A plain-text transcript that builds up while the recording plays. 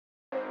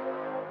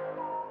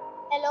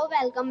Hello,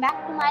 welcome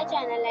back to my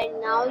channel,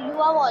 and now you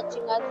are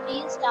watching a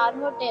 3-star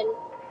hotel.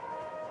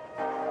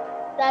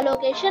 The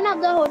location of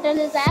the hotel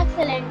is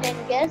excellent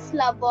and guests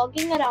love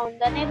walking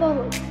around the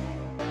neighborhood.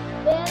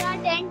 There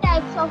are 10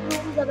 types of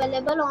rooms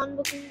available on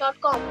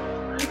booking.com.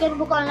 You can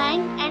book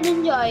online and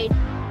enjoy it.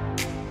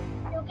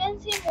 You can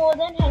see more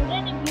than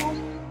 100 reviews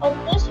of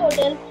this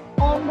hotel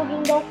on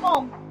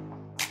booking.com.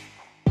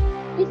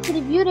 Its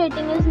review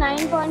rating is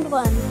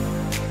 9.1,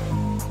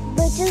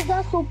 which is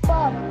the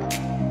superb.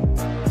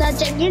 The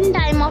check-in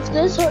time of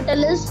this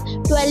hotel is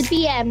 12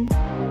 p.m.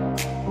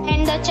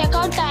 and the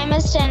checkout time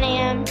is 10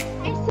 a.m.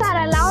 Pets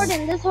are allowed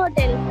in this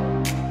hotel.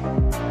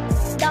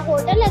 The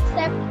hotel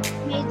accepts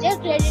major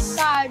credit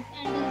cards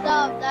and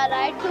reserves the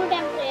right to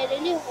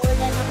temporarily hold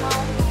an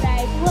amount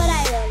prior to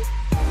arrival.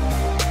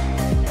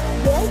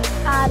 Guests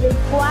are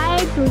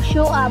required to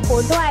show a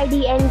photo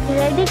ID and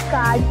credit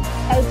card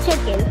at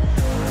check-in.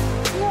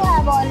 If you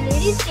have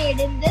already stayed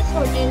in this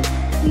hotel,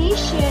 please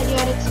share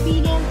your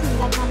experience in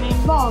the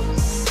comment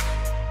box.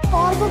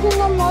 For booking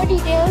or more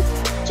details,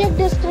 check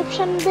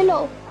description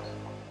below.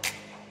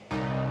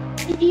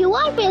 If you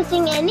are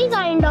facing any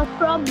kind of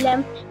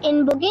problem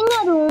in booking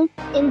a room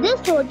in this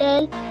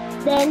hotel,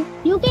 then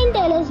you can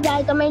tell us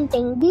by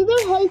commenting. We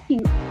will help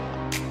you.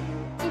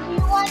 If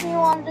you are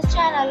new on this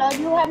channel or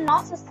you have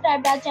not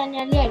subscribed our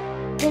channel yet,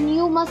 then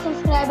you must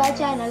subscribe our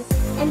channel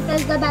and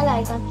press the bell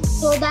icon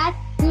so that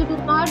you do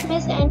not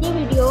miss any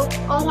video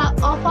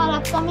of our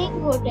upcoming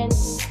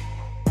hotels.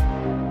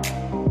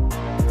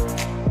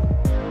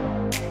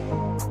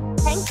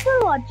 Thanks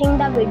for watching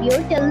the video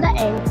till the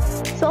end.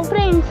 So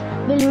friends,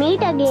 we'll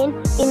meet again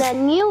in a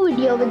new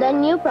video with a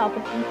new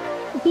property.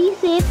 Be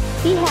safe,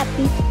 be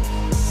happy.